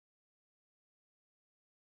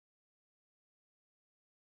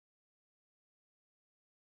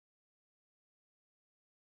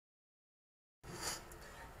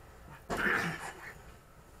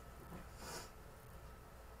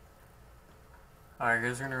Alright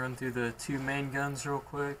guys, we're going to run through the two main guns real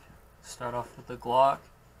quick. Start off with the Glock.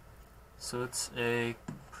 So it's a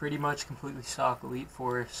pretty much completely stock Elite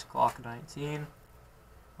Force Glock 19.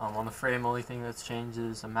 On the frame, only thing that's changed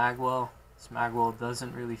is a magwell. This magwell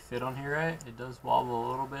doesn't really fit on here right. It does wobble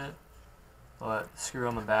a little bit, but the screw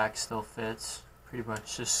on the back still fits. Pretty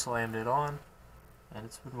much just slammed it on, and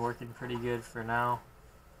it's been working pretty good for now.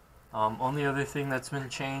 Only other thing that's been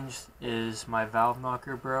changed is my valve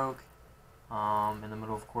knocker broke. In the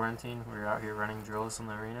middle of quarantine, we were out here running drills in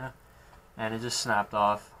the arena, and it just snapped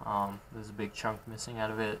off. There's a big chunk missing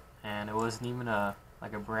out of it, and it wasn't even a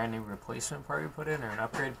brand new replacement part we put in or an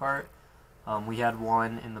upgrade part. We had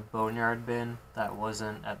one in the boneyard bin that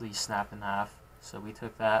wasn't at least snapped in half, so we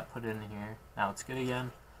took that, put it in here. Now it's good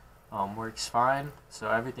again. Works fine.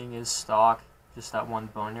 So everything is stock. Just that one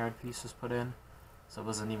boneyard piece was put in, so it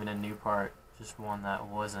wasn't even a new part, just one that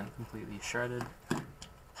wasn't completely shredded.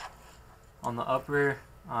 On the upper,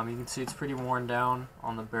 you can see it's pretty worn down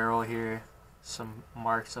on the barrel here. Some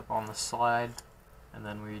marks up on the slide, and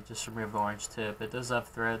then we just removed the orange tip. It does have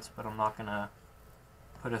threads, but I'm not gonna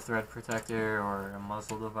put a thread protector or a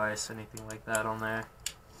muzzle device, anything like that on there.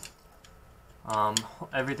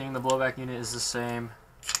 Everything in the blowback unit is the same.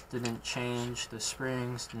 Didn't change the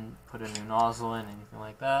springs, didn't put a new nozzle in, anything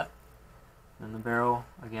like that. And the barrel,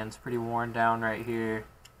 again, it's pretty worn down right here,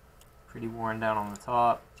 pretty worn down on the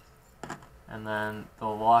top. And then the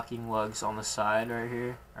locking lugs on the side right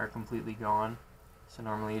here are completely gone. So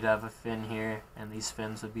normally you'd have a fin here, and these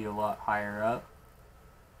fins would be a lot higher up.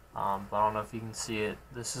 But I don't know if you can see it.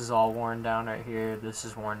 This is all worn down right here. This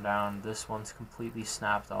is worn down. This one's completely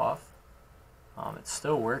snapped off. It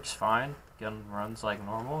still works fine. Gun runs like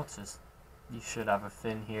normal. It's just you should have a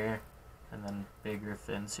fin here, and then bigger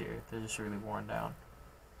fins here. They're just really worn down.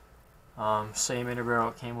 Same inner barrel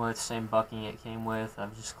it came with, same bucking it came with.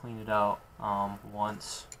 I've just cleaned it out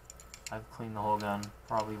once. I've cleaned the whole gun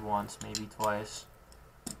probably once, maybe twice.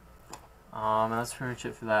 And that's pretty much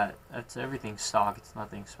it for that. That's everything stock. It's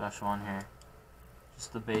nothing special on here.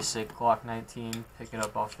 Just the basic Glock 19. Pick it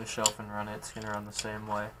up off the shelf and run it. It's gonna run the same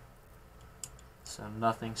way. So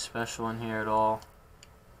nothing special in here at all.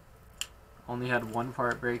 Only had one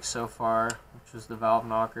part break so far, which was the valve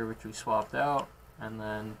knocker, which we swapped out. And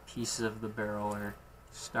then pieces of the barrel are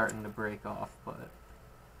starting to break off, but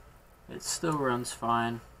it still runs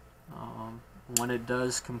fine. When it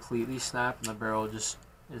does completely snap and the barrel just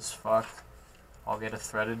is fucked, I'll get a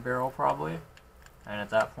threaded barrel probably, and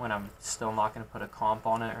at that point I'm still not going to put a comp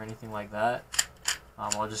on it or anything like that.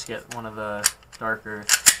 I'll just get one of the darker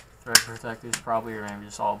thread protectors probably, or maybe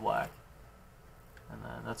just all black. And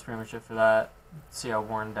then that's pretty much it for that. See how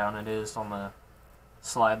worn down it is on the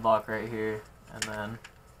slide lock right here. And then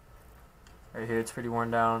right here it's pretty worn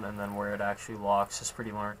down, and then where it actually locks is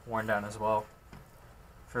pretty worn down as well.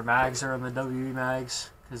 For mags are in the WE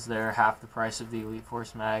mags, because they're half the price of the Elite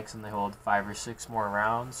Force mags, and they hold 5 or 6 more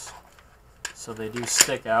rounds. So they do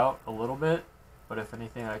stick out a little bit, but if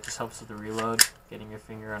anything, that just helps with the reload, getting your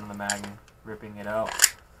finger under the mag and ripping it out.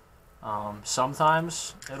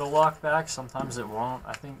 Sometimes it'll lock back, sometimes it won't.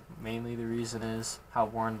 I think mainly the reason is how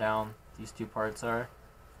worn down these two parts are.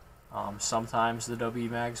 Sometimes the W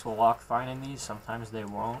mags will lock fine in these, sometimes they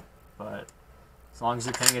won't, but as long as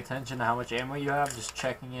you're paying attention to how much ammo you have, just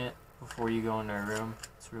checking it before you go into a room,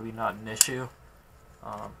 it's really not an issue.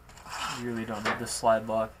 You really don't need the slide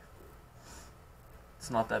lock. It's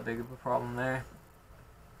not that big of a problem there.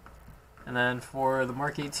 And then for the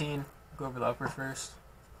MK18, go over the upper first.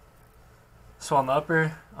 So on the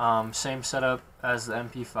upper, same setup as the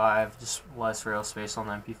MP5, just less rail space on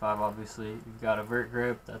the MP5 obviously. You've got a vert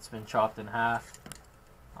grip that's been chopped in half.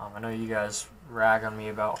 I know you guys rag on me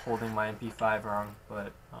about holding my MP5 wrong,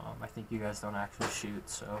 but I think you guys don't actually shoot,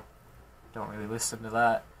 so don't really listen to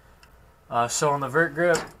that. So on the vert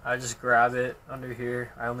grip, I just grab it under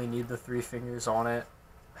here. I only need the 3 fingers on it,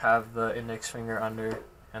 have the index finger under,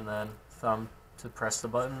 and then thumb to press the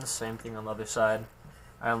buttons. Same thing on the other side.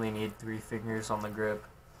 I only need 3 fingers on the grip.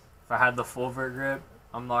 If I had the full vert grip,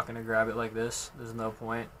 I'm not going to grab it like this. There's no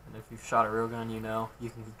point. And if you've shot a real gun, you know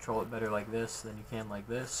you can control it better like this than you can like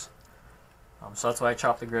this. So that's why I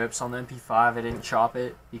chopped the grips. On the MP5, I didn't chop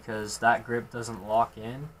it because that grip doesn't lock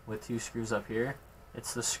in with 2 screws up here.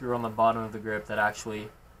 It's the screw on the bottom of the grip that actually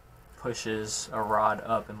pushes a rod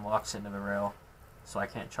up and locks into the rail. So I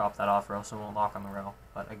can't chop that off or else it won't lock on the rail.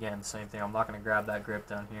 But again, same thing. I'm not going to grab that grip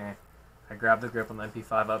down here. I grab the grip on the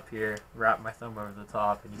MP5 up here, wrap my thumb over the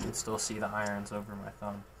top, and you can still see the irons over my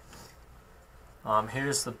thumb.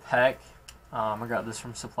 Here's the PEC. I got this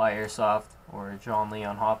from Supply Airsoft or John Lee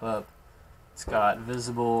on Hop Up. It's got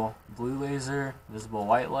visible blue laser, visible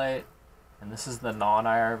white light, and this is the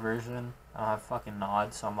non-IR version. I don't have fucking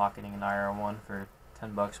NOD, so I'm not getting an IR one for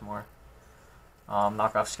 10 bucks more.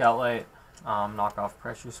 Knockoff scout light, knockoff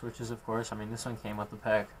pressure switches, of course. I mean, this one came with the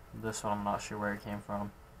pack. This one I'm not sure where it came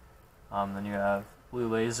from. Then you have blue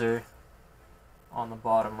laser on the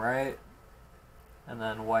bottom right, and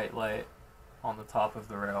then white light on the top of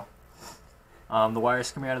the rail. The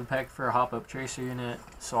wires coming out of the pack for a hop-up tracer unit.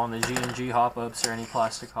 So on the G&G hop-ups or any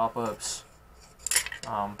plastic hop-ups,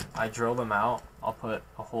 I drill them out. I'll put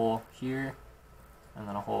a hole here and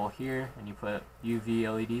then a hole here, and you put UV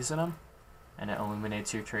LEDs in them, and it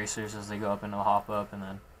illuminates your tracers as they go up into the hop-up, and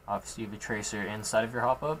then obviously you have a tracer inside of your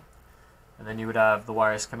hop-up. And then you would have the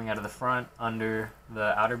wires coming out of the front under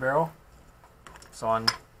the outer barrel. So on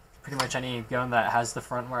pretty much any gun that has the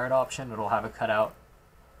front wired option, it'll have a cutout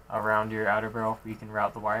around your outer barrel where you can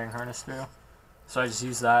route the wiring harness through. So I just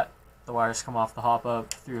use that. The wires come off the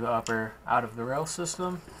hop-up through the upper out of the rail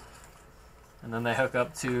system, and then they hook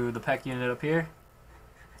up to the PEC unit up here.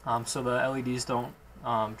 So the LEDs don't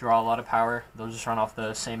draw a lot of power. They'll just run off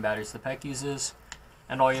the same batteries the PEC uses,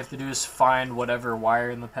 and all you have to do is find whatever wire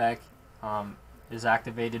in the PEC is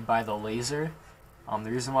activated by the laser.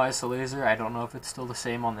 The reason why it's the laser, I don't know if it's still the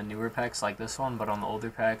same on the newer PECs like this one, but on the older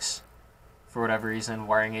PECs, for whatever reason,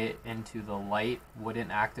 wiring it into the light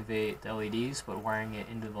wouldn't activate the LEDs, but wiring it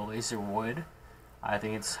into the laser would. I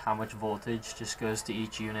think it's how much voltage just goes to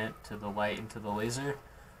each unit, to the light and to the laser.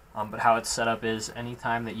 But how it's set up is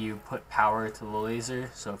anytime that you put power to the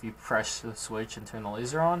laser, so if you press the switch and turn the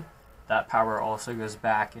laser on, that power also goes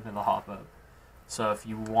back into the hop-up. So if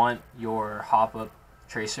you want your hop-up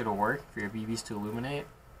tracer to work, for your BBs to illuminate,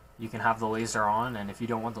 you can have the laser on, and if you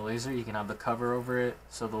don't want the laser, you can have the cover over it,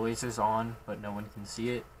 so the laser's on, but no one can see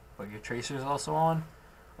it, but your tracer's also on,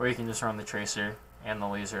 or you can just run the tracer and the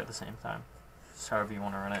laser at the same time. Just however you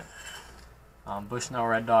want to run it. Bushnell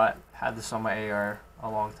Red Dot, had this on my AR a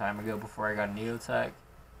long time ago before I got a Neotech,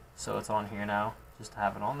 so it's on here now, just to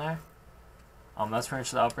have it on there. That's pretty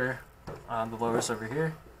much the upper. The lower's over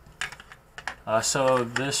here. So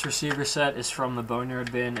this receiver set is from the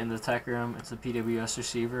Boneyard bin in the tech room. It's a PWS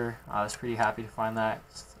receiver. I was pretty happy to find that.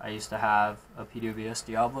 I used to have a PWS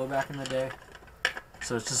Diablo back in the day.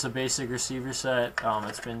 So it's just a basic receiver set.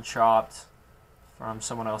 It's been chopped from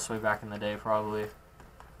someone else way back in the day probably.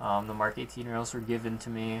 The Mark 18 rails were given to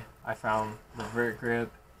me. I found the vert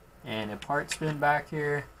grip and a parts bin back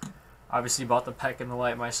here. Obviously bought the PEC and the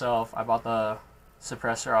light myself. I bought the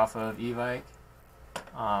suppressor off of Evike.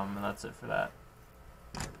 And that's it for that.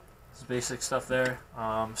 This is basic stuff there.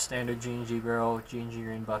 Standard G&G barrel, G&G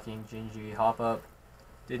green bucking, G&G hop up.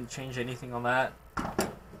 Didn't change anything on that.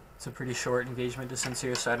 It's a pretty short engagement distance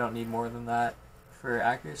here, so I don't need more than that for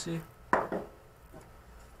accuracy.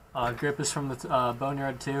 Grip is from the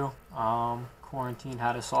Boneyard too. Quarantine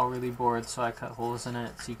had us all really bored, so I cut holes in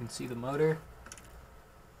it so you can see the motor.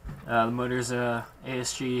 The motor is a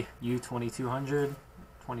ASG U2200,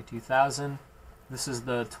 22,000. This is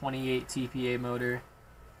the 28 TPA motor.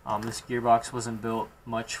 This gearbox wasn't built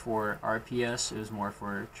much for RPS, it was more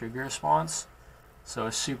for trigger response. So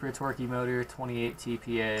a super torquey motor, 28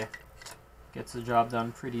 TPA, gets the job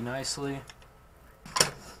done pretty nicely.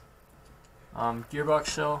 Gearbox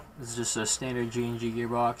shell is just a standard G&G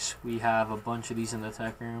gearbox. We have a bunch of these in the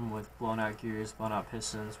tech room with blown out gears, blown out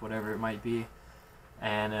pistons, whatever it might be.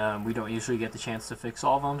 And we don't usually get the chance to fix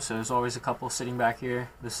all of them, so there's always a couple sitting back here.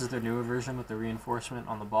 This is their newer version with the reinforcement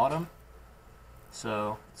on the bottom.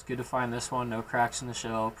 So it's good to find this one, no cracks in the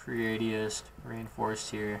shell, pre-radiused,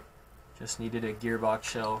 reinforced here. Just needed a gearbox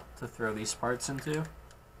shell to throw these parts into.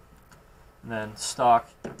 And then stock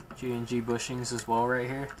G&G bushings as well right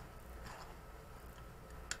here.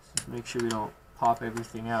 Just make sure we don't pop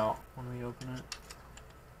everything out when we open it.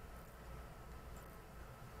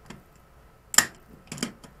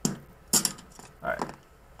 Alright,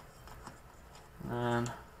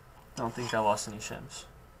 and don't think I lost any shims.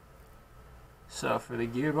 So for the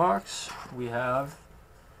gearbox, we have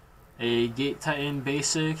a Gate Titan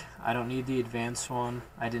basic. I don't need the advanced one.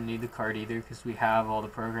 I didn't need the card either because we have all the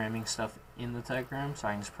programming stuff in the tech room, so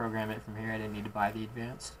I can just program it from here. I didn't need to buy the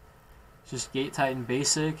advanced. It's just Gate Titan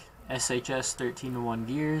basic, SHS 13-to-1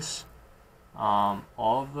 gears. All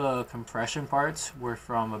of the compression parts were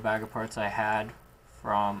from a bag of parts I had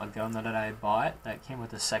from a gun that I bought that came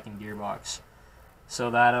with a second gearbox. So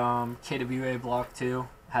that KWA Block 2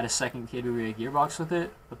 had a second KWA gearbox with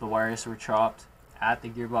it, but the wires were chopped at the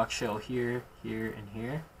gearbox shell here, here, and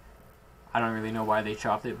here. I don't really know why they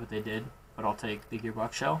chopped it, but they did. But I'll take the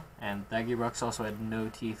gearbox shell, and that gearbox also had no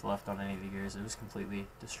teeth left on any of the gears. It was completely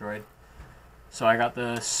destroyed. So I got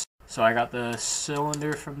the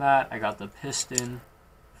cylinder from that. I got the piston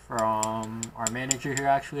from our manager here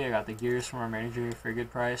actually. I got the gears from our manager for a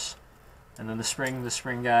good price. And then the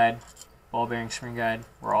spring guide, ball bearing spring guide,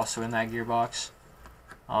 were also in that gearbox.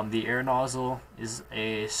 The air nozzle is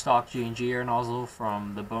a stock G&G air nozzle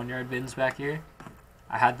from the Boneyard bins back here.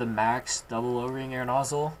 I had the Max double O-ring air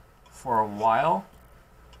nozzle for a while,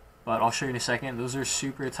 but I'll show you in a second. Those are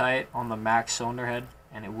super tight on the Max cylinder head,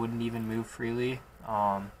 and it wouldn't even move freely.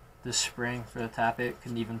 The spring for the tappet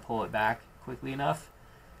couldn't even pull it back quickly enough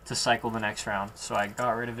to cycle the next round. So I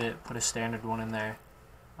got rid of it, put a standard one in there.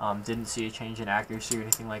 Didn't see a change in accuracy or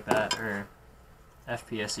anything like that, or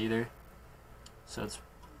FPS either. So it's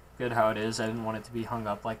good how it is. I didn't want it to be hung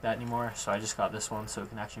up like that anymore, so I just got this one so it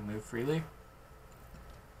can actually move freely.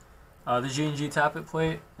 The G&G tappet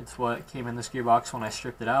plate, it's what came in this gearbox when I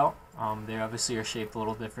stripped it out. They obviously are shaped a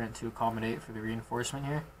little different to accommodate for the reinforcement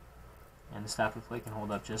here. And this tappet plate can hold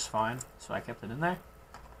up just fine, so I kept it in there.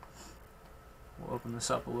 We'll open this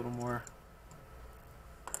up a little more.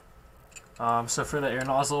 So for the air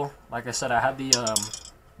nozzle, like I said, I had the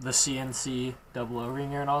CNC double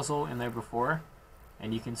O-ring air nozzle in there before,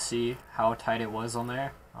 and you can see how tight it was on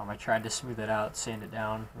there. I tried to smooth it out, sand it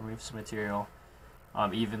down, remove some material,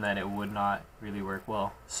 even then it would not really work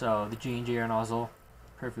well. So the G&G air nozzle,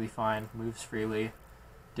 perfectly fine, moves freely,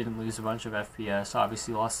 didn't lose a bunch of FPS,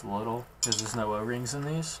 obviously lost a little because there's no O-rings in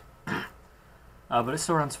these. But it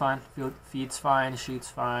still runs fine, feeds fine, shoots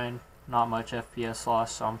fine, not much FPS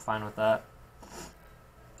loss, so I'm fine with that.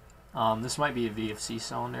 This might be a VFC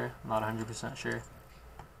cylinder, I'm not 100% sure.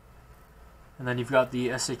 And then you've got the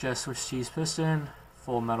SHS Swiss cheese piston,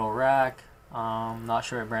 full metal rack. Not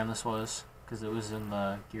sure what brand this was because it was in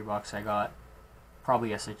the gearbox I got. Probably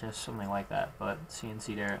SHS, something like that, but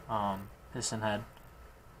CNC there, piston head.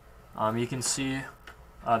 You can see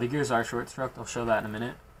the gears are short stroked, I'll show that in a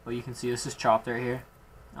minute. But you can see this is chopped right here.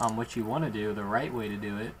 What you want to do, the right way to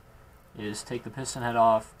do it, is take the piston head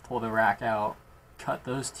off, pull the rack out, cut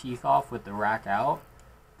those teeth off with the rack out.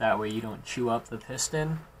 That way you don't chew up the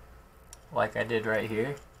piston like I did right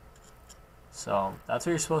here. So that's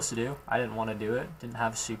what you're supposed to do. I didn't want to do it. Didn't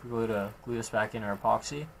have super glue to glue this back in or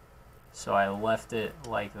epoxy. So I left it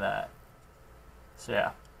like that. So yeah,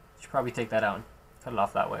 you should probably take that out and cut it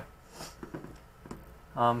off that way.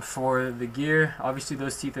 For the gear, obviously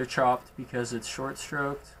those teeth are chopped because it's short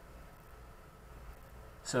stroked.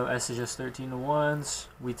 So SHS 13-1s,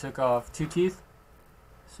 we took off 2 teeth.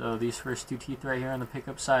 So these first 2 teeth right here on the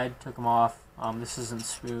pickup side, took them off. This isn't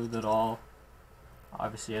smooth at all.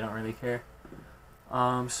 Obviously I don't really care.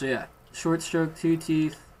 So yeah, short stroke 2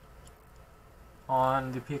 teeth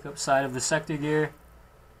on the pickup side of the sector gear.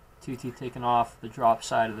 2 teeth taken off the drop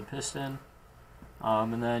side of the piston.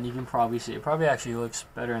 And then you can probably see, it probably actually looks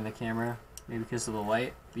better in the camera, maybe because of the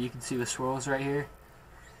light, but you can see the swirls right here.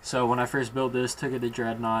 So when I first built this, took it to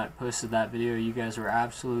Dreadnought, posted that video, you guys were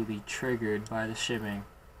absolutely triggered by the shimming.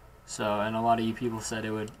 So, and a lot of you people said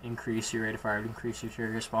it would increase your rate of fire, would increase your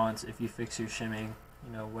trigger response if you fix your shimming,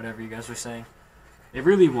 you know, whatever you guys were saying. It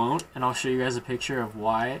really won't, and I'll show you guys a picture of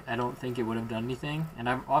why I don't think it would have done anything. And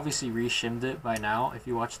I've obviously re-shimmed it by now. If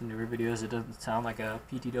you watch the newer videos, it doesn't sound like a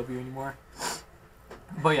PTW anymore.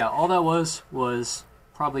 But yeah, all that was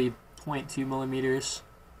probably 0.2 millimeters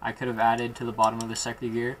I could have added to the bottom of the sector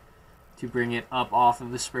gear to bring it up off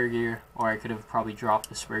of the spur gear, or I could have probably dropped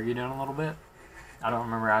the spur gear down a little bit. I don't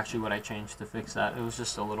remember actually what I changed to fix that. It was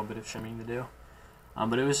just a little bit of shimming to do.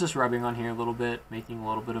 But it was just rubbing on here a little bit, making a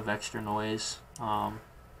little bit of extra noise.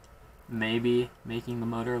 Maybe making the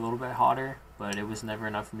motor a little bit hotter, but it was never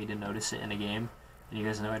enough for me to notice it in a game. And you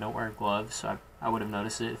guys know I don't wear gloves, so I would have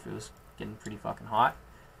noticed it if it was getting pretty fucking hot.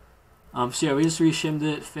 So yeah, we just re-shimmed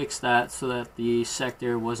it, fixed that so that the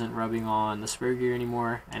sector wasn't rubbing on the spur gear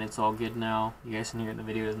anymore, and it's all good now. You guys can hear it in the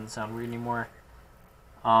video, it doesn't sound weird anymore.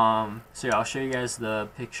 So yeah, I'll show you guys the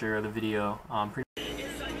picture of the video.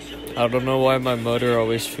 I don't know why my motor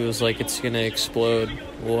always feels like it's gonna explode.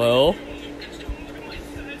 Well,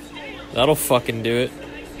 that'll fucking do it.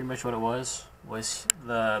 Pretty much what it was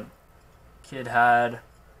the kid had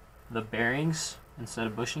the bearings instead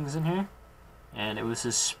of bushings in here, and it was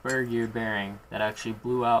his spur gear bearing that actually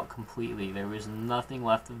blew out completely. There was nothing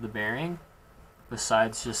left of the bearing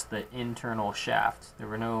besides just the internal shaft. There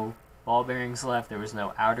were no ball bearings left, there was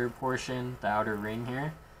no outer portion, the outer ring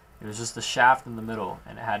here. It was just the shaft in the middle,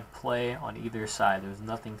 and it had play on either side. There was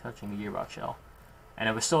nothing touching the gearbox shell. And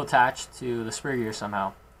it was still attached to the spur gear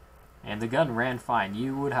somehow. And the gun ran fine.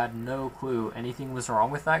 You would have had no clue anything was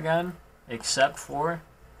wrong with that gun, except for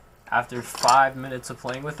after 5 minutes of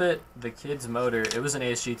playing with it, the kid's motor, it was an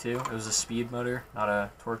ASG2, it was a speed motor, not a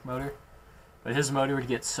torque motor. But his motor would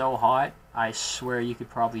get so hot, I swear you could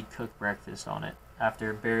probably cook breakfast on it.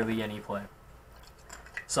 after barely any play.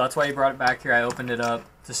 So that's why he brought it back here. I opened it up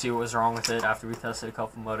to see what was wrong with it after we tested a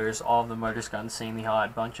couple motors. All of the motors got insanely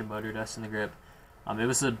hot, bunch of motor dust in the grip. It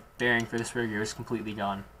was the bearing for the spare gear was completely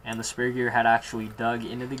gone. And the spare gear had actually dug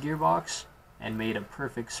into the gearbox and made a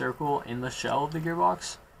perfect circle in the shell of the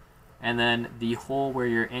gearbox. And then the hole where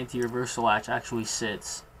your anti-reversal latch actually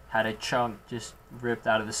sits had a chunk just ripped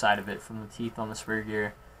out of the side of it from the teeth on the spare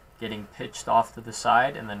gear, getting pitched off to the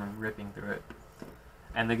side and then ripping through it.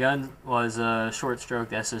 And the gun was a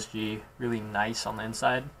short-stroked SSG, really nice on the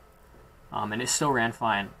inside, and it still ran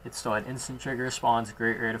fine. It still had instant trigger response,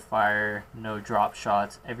 great rate of fire, no drop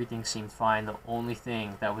shots, everything seemed fine. The only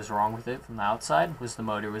thing that was wrong with it from the outside was the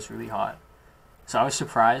motor was really hot. So I was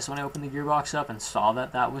surprised when I opened the gearbox up and saw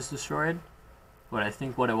that that was destroyed. But I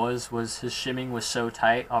think what it was his shimming was so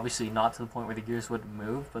tight, obviously not to the point where the gears wouldn't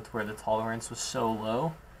move, but to where the tolerance was so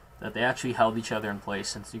low that they actually held each other in place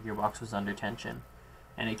since the gearbox was under tension.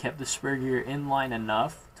 And it kept the spur gear in line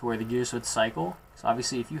enough to where the gears would cycle. So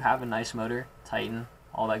obviously if you have a nice motor, Titan,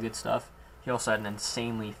 all that good stuff, he also had an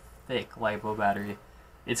insanely thick LiPo battery.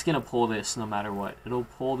 It's going to pull this no matter what. It'll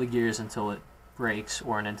pull the gears until it breaks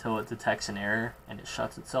or until it detects an error and it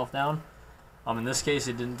shuts itself down. In this case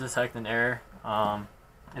it didn't detect an error.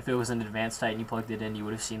 If it was an advanced Titan you plugged it in, you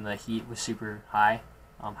would have seen the heat was super high,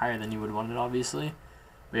 higher than you would want it obviously.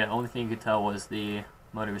 But yeah, the only thing you could tell was the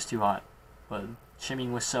motor was too hot. But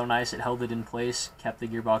shimming was so nice, it held it in place, kept the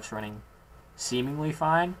gearbox running seemingly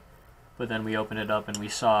fine. But then we opened it up and we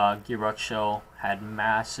saw gearbox shell had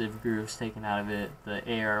massive grooves taken out of it. The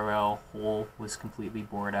ARL hole was completely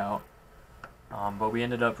bored out. But we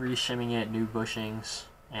ended up re-shimming it, new bushings,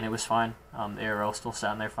 and it was fine. The ARL still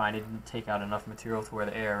sat in there fine. It didn't take out enough material to where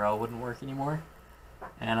the ARL wouldn't work anymore.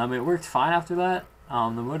 And it worked fine after that. The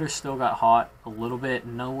motor still got hot a little bit,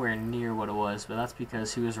 nowhere near what it was, but that's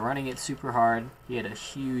because he was running it super hard. He had a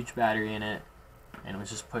huge battery in it, and was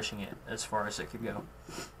just pushing it as far as it could go.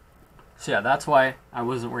 So yeah, that's why I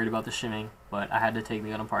wasn't worried about the shimming, but I had to take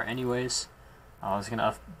the gun apart anyways. I was going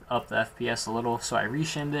to up the FPS a little, so I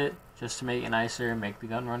re-shimmed it just to make it nicer, make the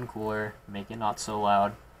gun run cooler, make it not so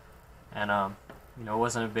loud. And, it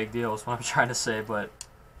wasn't a big deal is what I'm trying to say, but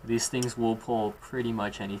these things will pull pretty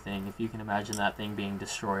much anything, if you can imagine that thing being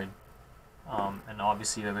destroyed. And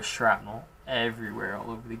obviously there was shrapnel everywhere, all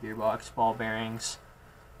over the gearbox, ball bearings.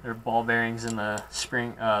 There are ball bearings in the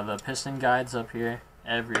spring, the piston guides up here,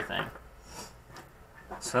 everything.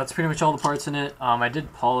 So that's pretty much all the parts in it. I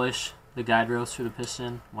did polish the guide rails for the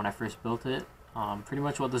piston when I first built it. Pretty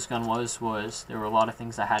much what this gun was there were a lot of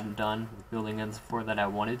things I hadn't done with building guns before that I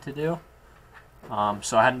wanted to do.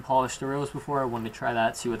 So I hadn't polished the rails before. I wanted to try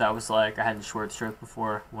that, see what that was like. I hadn't short stroke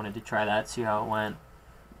before. Wanted to try that, see how it went.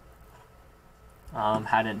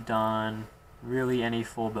 Hadn't done really any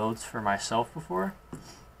full builds for myself before.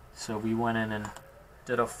 So we went in and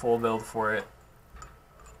did a full build for it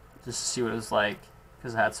just to see what it was like,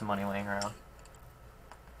 because I had some money laying around.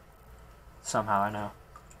 Somehow, I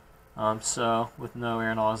know. So with no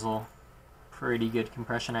air nozzle, pretty good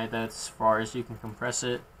compression height. That's as far as you can compress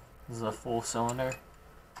it. This is a full cylinder.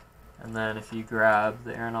 And then if you grab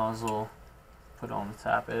the air nozzle, put it on the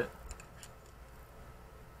tappet,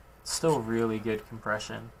 it's still really good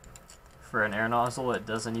compression. For an air nozzle, it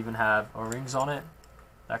doesn't even have O-rings on it.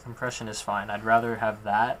 That compression is fine. I'd rather have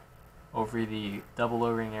that over the double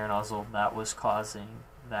O-ring air nozzle that was causing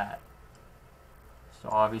that. So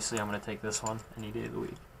obviously I'm going to take this one any day of the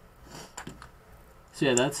week. So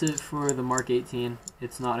yeah, that's it for the Mark 18.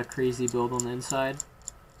 It's not a crazy build on the inside,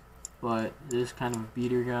 but it is kind of a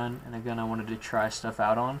beater gun and a gun I wanted to try stuff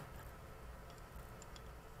out on.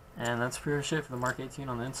 And that's pretty much it for the Mark 18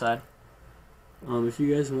 on the inside. If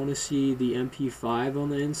you guys want to see the MP5 on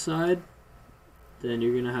the inside, then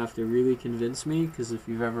you're going to have to really convince me, because if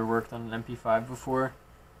you've ever worked on an MP5 before,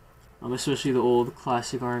 especially the old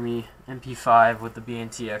classic Army MP5 with the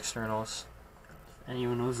B&T externals, if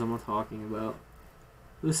anyone knows what I'm talking about.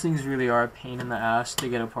 Those things really are a pain in the ass to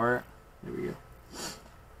get apart. There we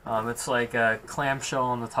go. It's like a clamshell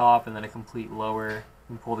on the top and then a complete lower. You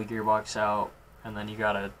can pull the gearbox out, and then you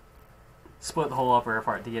gotta split the whole upper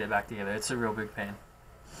apart to get it back together. It's a real big pain.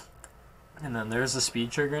 And then there's a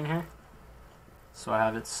speed trigger in here. So I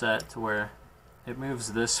have it set to where it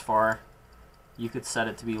moves this far. You could set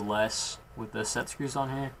it to be less with the set screws on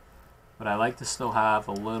here, but I like to still have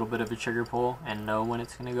a little bit of a trigger pull and know when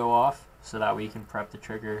it's going to go off, so that way you can prep the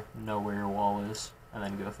trigger, know where your wall is, and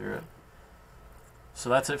then go through it. So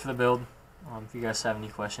that's it for the build. If you guys have any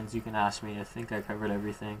questions, you can ask me. I think I covered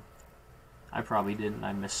everything. I probably didn't.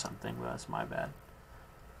 I missed something, but that's my bad.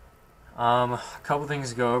 A couple things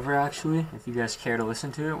to go over, actually, if you guys care to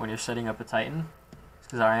listen to it when you're setting up a Titan.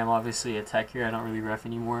 because I am obviously a tech here. I don't really ref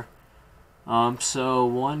anymore. So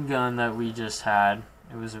one gun that we just had,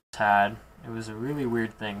 it was a really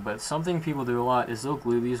weird thing, but something people do a lot is they'll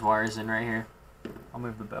glue these wires in right here. I'll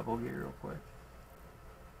move the bevel gear real quick.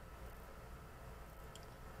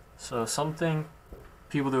 So something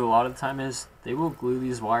people do a lot of the time is they will glue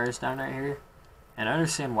these wires down right here, and I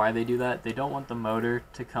understand why they do that. They don't want the motor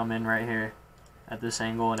to come in right here at this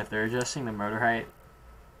angle, and if they're adjusting the motor height,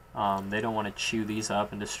 they don't want to chew these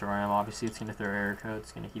up and destroy them. Obviously it's going to throw error code,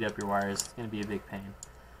 it's going to heat up your wires, it's going to be a big pain.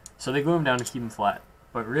 So they glue them down to keep them flat.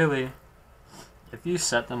 But really, if you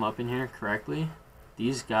set them up in here correctly,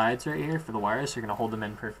 these guides right here for the wires are going to hold them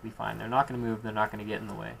in perfectly fine. They're not going to move, they're not going to get in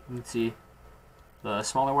the way. You can see the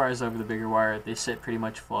smaller wires over the bigger wire, they sit pretty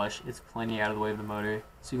much flush. It's plenty out of the way of the motor.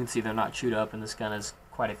 So you can see they're not chewed up, and this gun has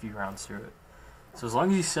quite a few rounds through it. So as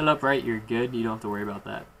long as you set it up right, you're good. You don't have to worry about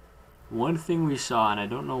that. One thing we saw, and I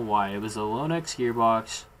don't know why, it was a Lonex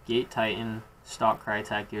gearbox, Gate Titan, stock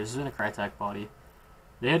Crytek gears. This is in a Crytek body.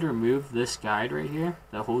 They had removed this guide right here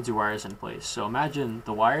that holds your wires in place. So imagine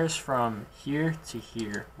the wires from here to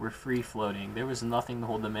here were free floating. There was nothing to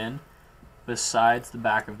hold them in besides the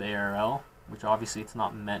back of the ARL, which obviously it's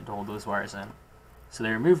not meant to hold those wires in. So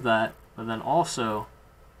they removed that, but then also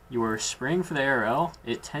your spring for the ARL,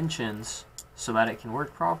 it tensions so that it can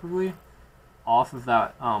work properly off of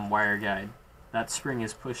that wire guide. That spring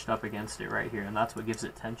is pushed up against it right here, and that's what gives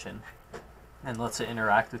it tension and lets it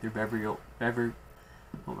interact with your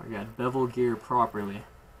bevel gear properly.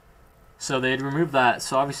 So they had removed that,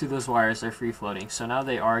 so obviously those wires are free floating. So now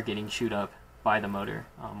they are getting chewed up by the motor.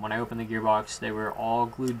 When I opened the gearbox, they were all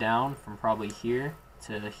glued down from probably here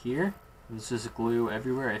to here. It was just glue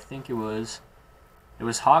everywhere. I think it was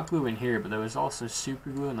hot glue in here, but there was also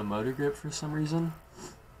super glue in the motor grip for some reason.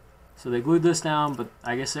 So they glued this down, but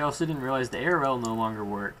I guess they also didn't realize the ARL no longer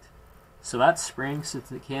worked. So that spring,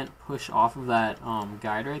 since it can't push off of that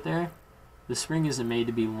guide right there, the spring isn't made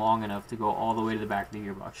to be long enough to go all the way to the back of the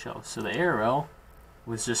gearbox shell. So the ARL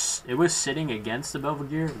was just, it was sitting against the bevel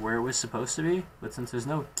gear where it was supposed to be, but since there's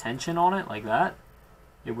no tension on it like that,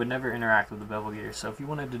 it would never interact with the bevel gear. So if you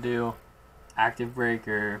wanted to do active brake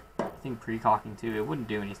or I think pre-cocking too, it wouldn't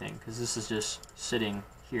do anything because this is just sitting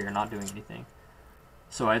here not doing anything.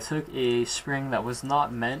 So I took a spring that was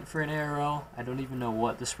not meant for an ARL. I don't even know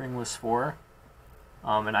what the spring was for,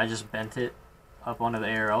 and I just bent it up onto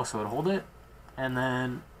the ARL so it would hold it. And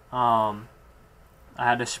then I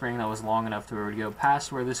had a spring that was long enough to where it would go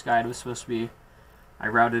past where this guide was supposed to be. I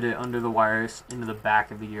routed it under the wires into the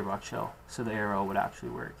back of the gearbox shell so the ARL would actually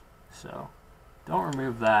work. So don't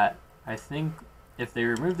remove that. I think if they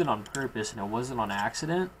removed it on purpose and it wasn't on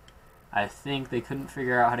accident, I think they couldn't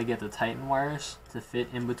figure out how to get the Titan wires to fit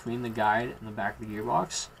in between the guide and the back of the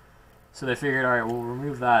gearbox. So they figured, alright, we'll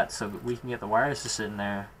remove that so that we can get the wires to sit in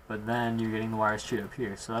there, but then you're getting the wires chewed up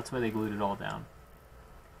here. So that's why they glued it all down.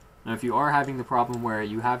 Now if you are having the problem where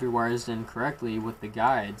you have your wires in correctly with the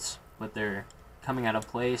guides, but they're coming out of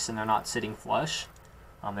place and they're not sitting flush,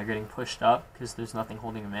 they're getting pushed up because there's nothing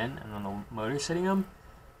holding them in, and then the motor's hitting them,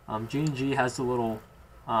 G&G has the little,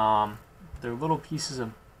 they're little pieces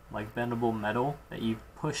of like bendable metal that you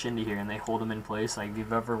push into here and they hold them in place. Like if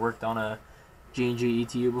you've ever worked on a G&G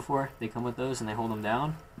ETU before, they come with those and they hold them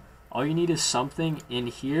down. All you need is something in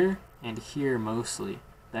here and here mostly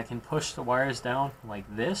that can push the wires down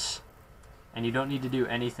like this, and you don't need to do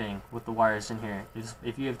anything with the wires in here.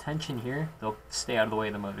 If you have tension here, they'll stay out of the way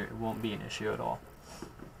of the motor. It won't be an issue at all.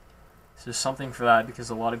 So something for that, because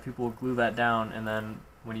a lot of people glue that down, and then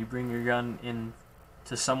when you bring your gun in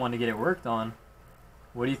to someone to get it worked on,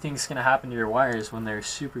 what do you think is going to happen to your wires when they're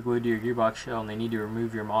super glued to your gearbox shell and they need to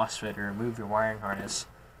remove your MOSFET or remove your wiring harness?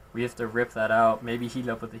 We have to rip that out, maybe heat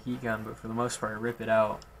up with a heat gun, but for the most part rip it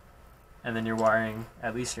out, and then your wiring,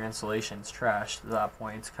 at least your insulation, is trashed at that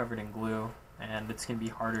point. It's covered in glue, and it's going to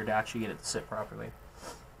be harder to actually get it to sit properly.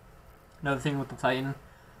 Another thing with the Titan,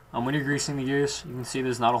 when you're greasing the gears, you can see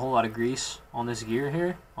there's not a whole lot of grease on this gear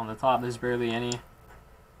here. On the top there's barely any.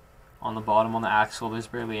 On the bottom, on the axle, there's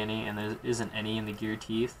barely any, and there isn't any in the gear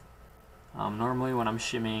teeth. Normally when I'm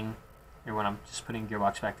shimming, or when I'm just putting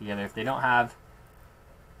gearbox back together, if they don't have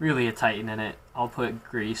really a Titan in it, I'll put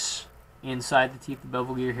grease inside the teeth of the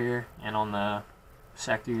bevel gear here, and on the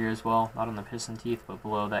sector gear as well, not on the piston teeth, but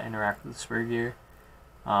below that interact with the spur gear.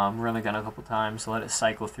 Run the gun a couple times, let it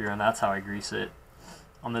cycle through, and that's how I grease it.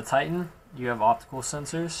 On the Titan, you have optical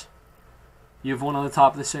sensors. You have one on the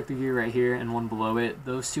top of the sector gear right here and one below it.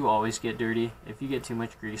 Those two always get dirty. If you get too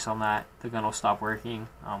much grease on that, the gun will stop working.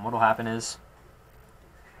 What will happen is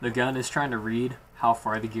the gun is trying to read how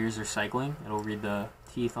far the gears are cycling. It'll read the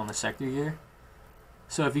teeth on the sector gear.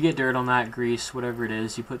 So if you get dirt on that, grease, whatever it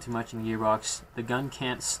is, you put too much in the gearbox, the gun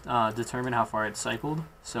can't determine how far it's cycled.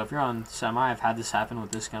 So if you're on semi, I've had this happen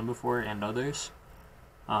with this gun before and others.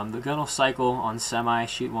 The gun will cycle on semi,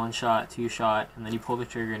 shoot 1 shot, 2 shot, and then you pull the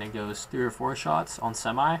trigger and it goes 3 or 4 shots on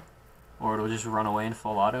semi, or it'll just run away in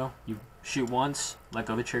full auto. You shoot once, let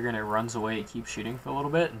go of the trigger, and it runs away. It keeps shooting for a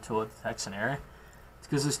little bit until it detects an error. It's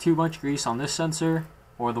because there's too much grease on this sensor,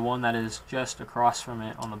 or the one that is just across from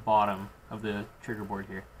it on the bottom of the trigger board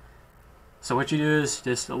here. So what you do is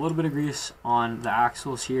just a little bit of grease on the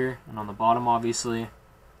axles here and on the bottom, obviously.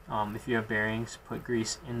 If you have bearings, put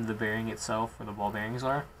grease in the bearing itself where the ball bearings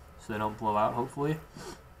are so they don't blow out, hopefully.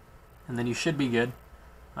 And then you should be good.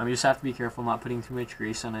 You just have to be careful not putting too much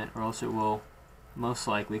grease on it, or else it will most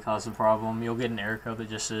likely cause a problem. You'll get an error code that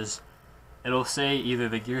just says, it'll say either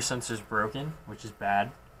the gear sensor is broken, which is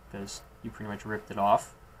bad because you pretty much ripped it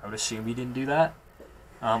off. I would assume you didn't do that.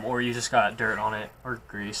 Or you just got dirt on it or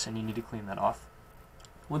grease and you need to clean that off.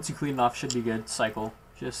 Once you clean it off, should be good. Cycle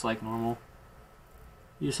just like normal.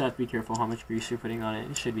 You just have to be careful how much grease you're putting on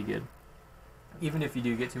it. It should be good. Even if you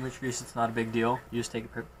do get too much grease, it's not a big deal. You just take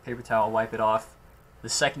a paper towel, wipe it off. The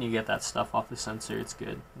second you get that stuff off the sensor, it's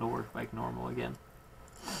good. It'll work like normal again.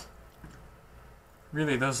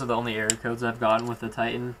 Really, those are the only error codes I've gotten with the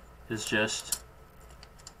Titan, is just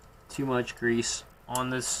too much grease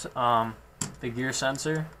on this the gear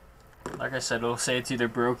sensor. Like I said, it'll say it's either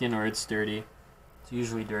broken or it's dirty. It's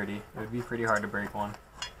usually dirty. It would be pretty hard to break one.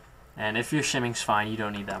 And if your shimming's fine, you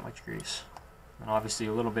don't need that much grease. And obviously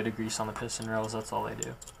a little bit of grease on the piston rails, that's all they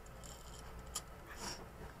do.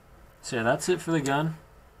 So yeah, that's it for the gun.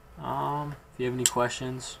 If you have any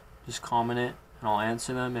questions, just comment it and I'll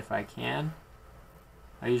answer them if I can.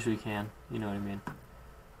 I usually can, you know what I mean.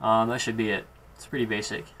 That should be it. It's pretty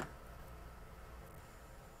basic.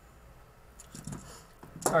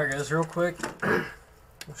 Alright guys, real quick,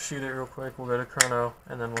 we'll shoot it real quick, we'll go to chrono,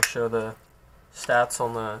 and then we'll show the stats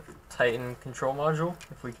on the Titan control module,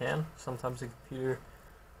 if we can. Sometimes the computer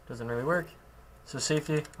doesn't really work. So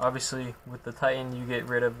safety, obviously with the Titan you get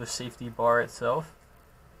rid of the safety bar itself,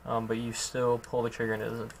 but you still pull the trigger and it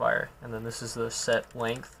doesn't fire. And then this is the set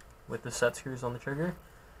length with the set screws on the trigger.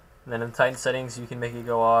 And then in Titan settings you can make it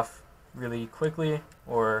go off really quickly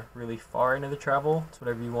or really far into the travel. It's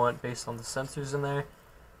whatever you want based on the sensors in there.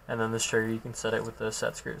 And then this trigger you can set it with the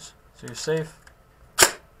set screws. So you're safe.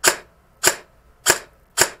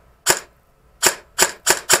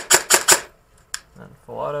 And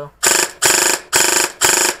full auto.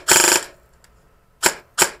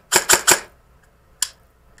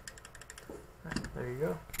 Alright, there you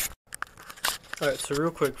go. Alright, so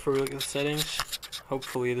real quick before we look at the settings,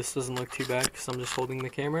 hopefully this doesn't look too bad because I'm just holding the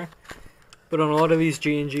camera. But on a lot of these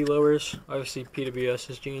G&G lowers, obviously PWS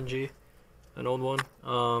is G&G, an old one. A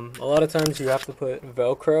lot of times you have to put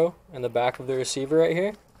Velcro in the back of the receiver right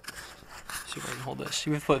here. Let's see if I can hold this.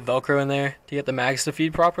 You have to put Velcro in there to get the mags to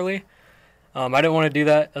feed properly. I didn't want to do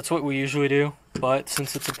that. That's what we usually do. But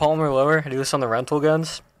since it's a polymer lower, I do this on the rental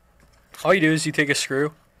guns. All you do is you take a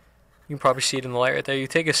screw. You can probably see it in the light right there. You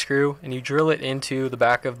take a screw and you drill it into the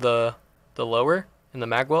back of the lower in the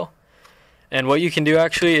mag well. And what you can do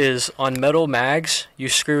actually is on metal mags, you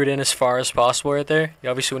screw it in as far as possible right there. You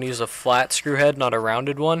obviously want to use a flat screw head, not a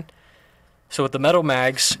rounded one. So with the metal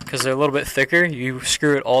mags, because they're a little bit thicker, you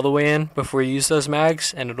screw it all the way in before you use those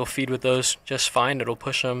mags, and it'll feed with those just fine. It'll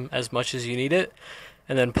push them as much as you need it.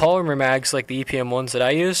 And then polymer mags, like the EPM ones that I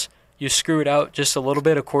use, you screw it out just a little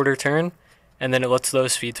bit, a quarter turn, and then it lets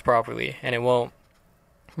those feed properly. And it won't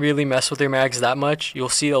really mess with your mags that much. You'll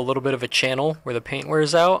see a little bit of a channel where the paint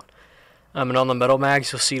wears out. And on the metal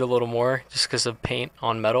mags, you'll see it a little more just because of paint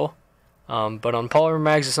on metal. But on polymer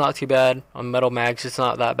mags, it's not too bad. On metal mags, it's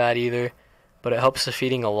not that bad either. But it helps the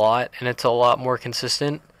feeding a lot, and it's a lot more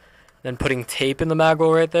consistent than putting tape in the mag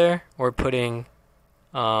well right there or putting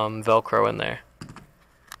Velcro in there.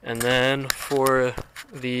 And then for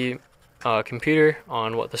the computer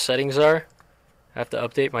on what the settings are, I have to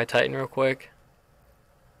update my Titan real quick.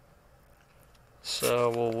 So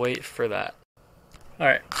we'll wait for that.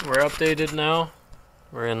 Alright, we're updated now.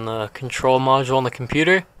 We're in the control module on the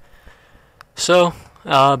computer. So,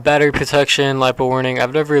 battery protection, LiPo warning,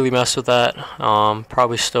 I've never really messed with that.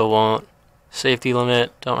 Probably still won't. Safety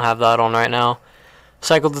limit, don't have that on right now.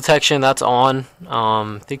 Cycle detection, that's on.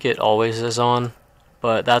 I think it always is on.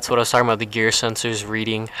 But that's what I was talking about, the gear sensors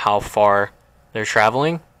reading how far they're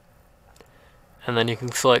traveling. And then you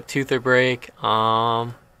can select tooth or brake.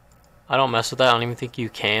 I don't mess with that, I don't even think you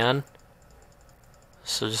can.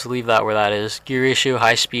 So just leave that where that is. Gear ratio,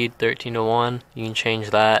 high speed, 13:1. You can change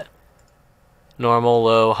that. Normal,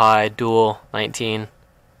 low, high, dual, 19.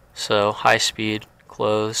 So high speed,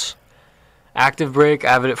 close. Active brake,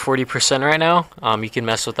 I have it at 40% right now. You can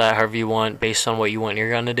mess with that however you want based on what you want your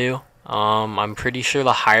gun to do. I'm pretty sure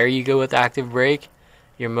the higher you go with active brake,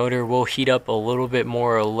 your motor will heat up a little bit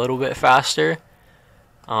more, a little bit faster.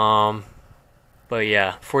 But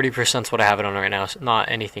yeah, 40% is what I have it on right now. It's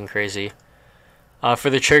not anything crazy. For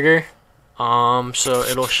the trigger, so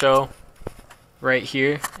it'll show right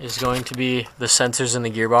here is going to be the sensors in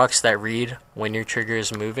the gearbox that read when your trigger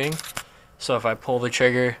is moving. So if I pull the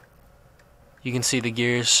trigger, you can see the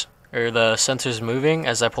gears or the sensors moving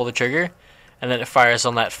as I pull the trigger, and then it fires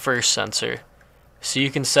on that first sensor. So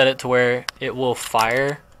you can set it to where it will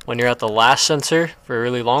fire when you're at the last sensor for a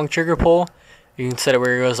really long trigger pull. You can set it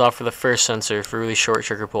where it goes off for the first sensor for a really short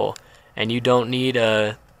trigger pull. And you don't need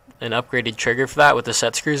an upgraded trigger for that with the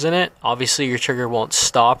set screws in it. Obviously your trigger won't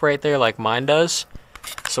stop right there like mine does.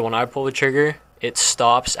 So when I pull the trigger, it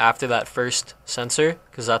stops after that first sensor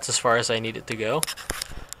because that's as far as I need it to go.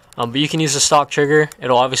 But you can use a stock trigger.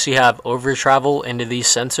 It'll obviously have over travel into these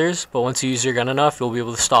sensors, but once you use your gun enough, you'll be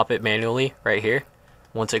able to stop it manually right here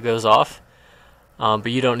once it goes off.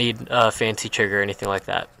 But you don't need a fancy trigger or anything like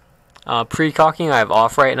that. Pre-cocking I have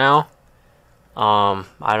off right now. I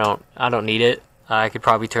don't need it. I could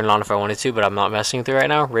probably turn it on if I wanted to, but I'm not messing with it right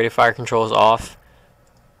now. Rate of fire control is off,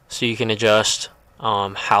 so you can adjust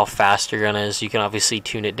how fast your gun is. You can obviously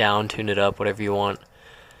tune it down, tune it up, whatever you want.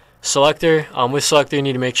 Selector, with selector you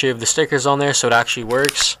need to make sure you have the stickers on there so it actually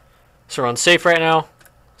works. So we're on safe right now.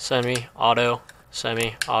 Semi, auto,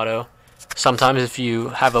 semi, auto. Sometimes if you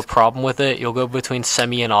have a problem with it, you'll go between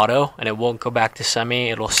semi and auto and it won't go back to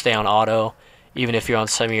semi. It'll stay on auto even if you're on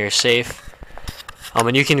semi or safe.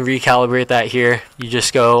 And you can recalibrate that here. You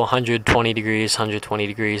just go 120 degrees, 120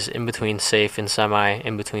 degrees in between safe and semi,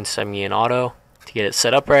 in between semi and auto to get it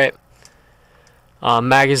set up right.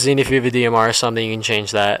 Magazine, if you have a DMR or something, you can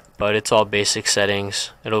change that, but it's all basic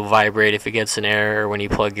settings. It'll vibrate if it gets an error, or when you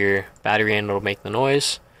plug your battery in, it'll make the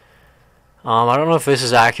noise. I don't know if this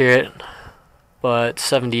is accurate, but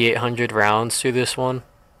 7,800 rounds through this one.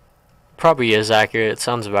 Probably is accurate, it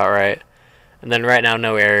sounds about right. And then right now,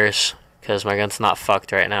 no errors, because my gun's not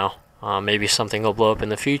fucked right now. Maybe something will blow up in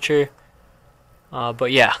the future.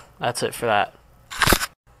 But yeah, that's it for that.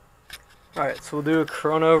 Alright, so we'll do a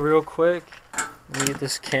chrono real quick. Let me get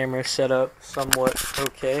this camera set up somewhat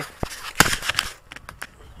okay.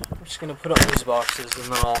 I'm just going to put up these boxes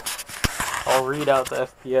and then I'll read out the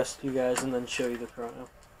FPS to you guys and then show you the chrono.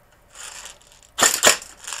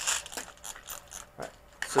 Alright,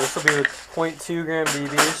 so this will be with 0.2 gram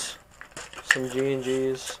BBs, some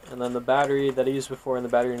G&Gs, and then the battery that I used before and the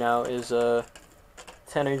battery now is a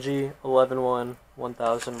Tenergy 11-1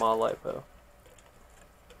 1000 mAh LiPo.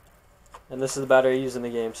 And this is the battery I use in the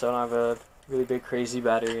game, so I don't have a really big crazy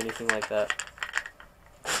battery or anything like that.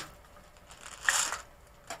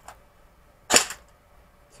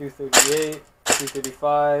 .238,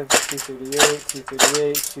 235, 238,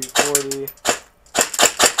 238, 240.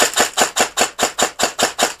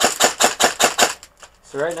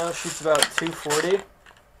 So right now it shoots about 240.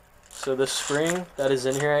 So the spring that is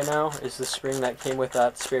in here right now is the spring that came with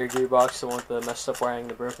that spare gearbox, the one with the messed up wiring,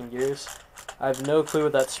 the broken gears. I have no clue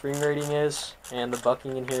what that spring rating is, and the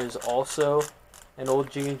bucking in here is also an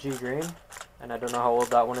old G&G green, and I don't know how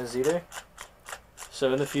old that one is either.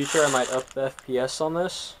 So in the future I might up the FPS on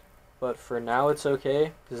this, but for now it's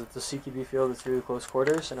okay, because it's a CQB field, it's really close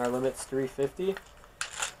quarters, and our limit's 350.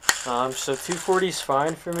 So 240 is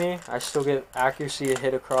fine for me. I still get accuracy a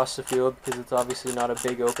hit across the field, because it's obviously not a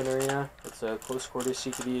big open arena. It's a close quarters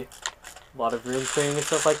CQB, a lot of room clearing and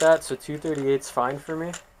stuff like that, so 238 is fine for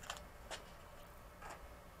me.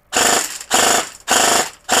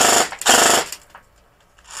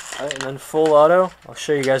 Alright, and then full auto, I'll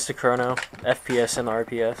show you guys the chrono, FPS and the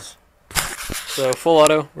RPS. So full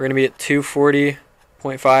auto, we're going to be at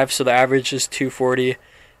 240.5, so the average is 240,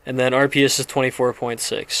 and then RPS is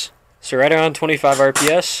 24.6. So right around 25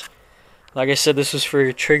 RPS. Like I said, this was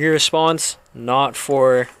for trigger response, not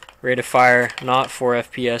for rate of fire, not for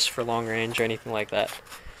FPS for long range or anything like that.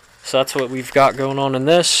 So that's what we've got going on in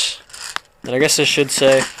this. And I guess I should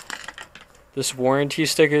say this warranty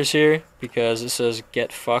sticker's here because it says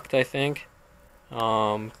get fucked, I think.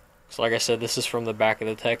 So like I said, this is from the back of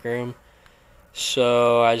the tech room,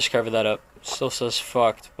 so I just covered that up. Still says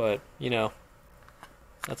fucked, but you know,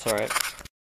 that's alright.